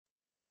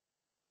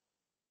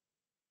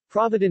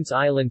Providence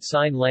Island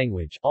Sign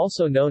Language,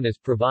 also known as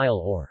Provisle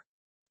or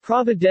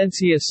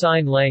Providencia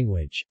Sign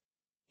Language,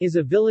 is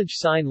a village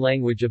sign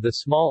language of the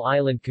small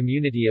island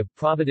community of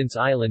Providence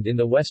Island in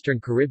the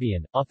Western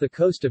Caribbean, off the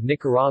coast of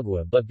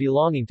Nicaragua but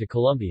belonging to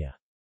Colombia.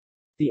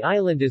 The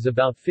island is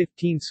about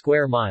 15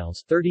 square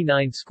miles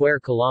 39 square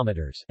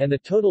kilometers, and the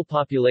total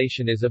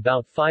population is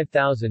about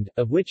 5,000,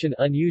 of which an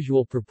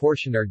unusual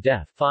proportion are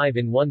deaf 5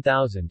 in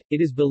 1,000.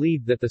 It is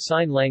believed that the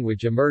sign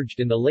language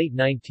emerged in the late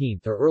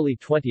 19th or early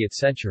 20th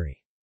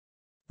century.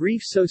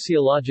 Brief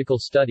sociological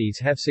studies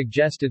have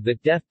suggested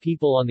that deaf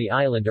people on the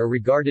island are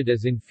regarded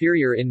as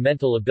inferior in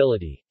mental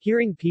ability,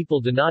 hearing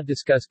people do not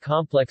discuss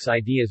complex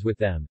ideas with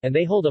them, and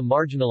they hold a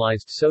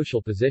marginalized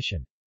social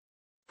position.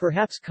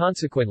 Perhaps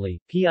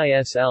consequently,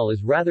 PISL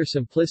is rather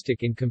simplistic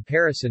in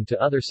comparison to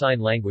other sign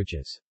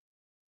languages.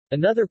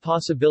 Another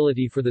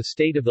possibility for the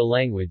state of the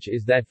language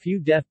is that few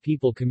deaf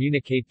people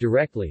communicate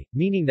directly,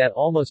 meaning that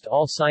almost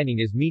all signing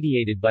is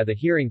mediated by the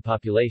hearing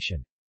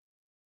population.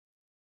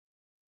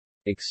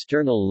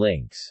 External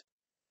links.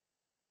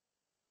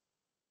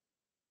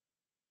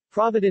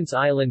 Providence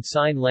Island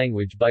Sign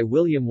Language by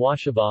William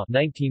Washabaugh,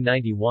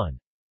 1991.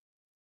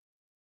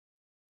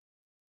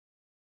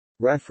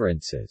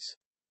 References.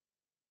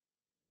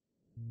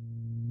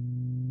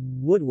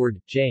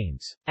 Woodward,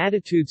 James.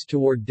 Attitudes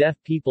Toward Deaf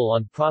People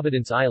on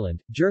Providence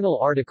Island, journal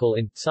article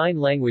in Sign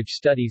Language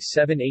Studies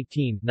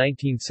 718,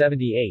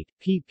 1978,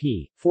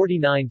 pp.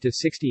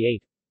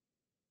 49-68.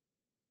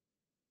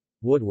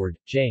 Woodward,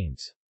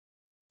 James.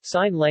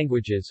 Sign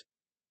Languages.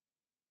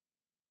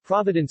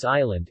 Providence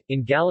Island,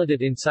 in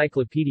Gallaudet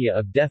Encyclopedia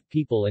of Deaf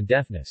People and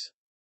Deafness.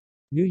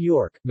 New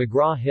York,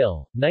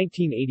 McGraw-Hill,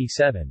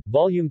 1987,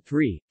 Volume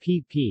 3,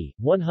 pp.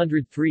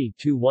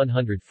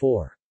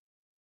 103-104.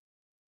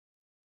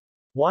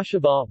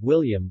 Washabaugh,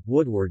 William,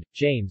 Woodward,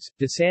 James,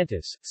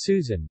 DeSantis,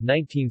 Susan,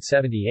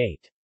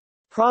 1978.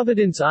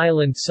 Providence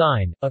Island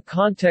Sign, a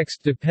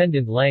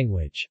Context-Dependent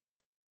Language.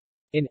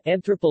 In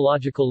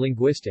Anthropological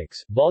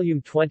Linguistics,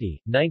 Volume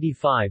 20,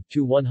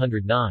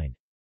 95-109.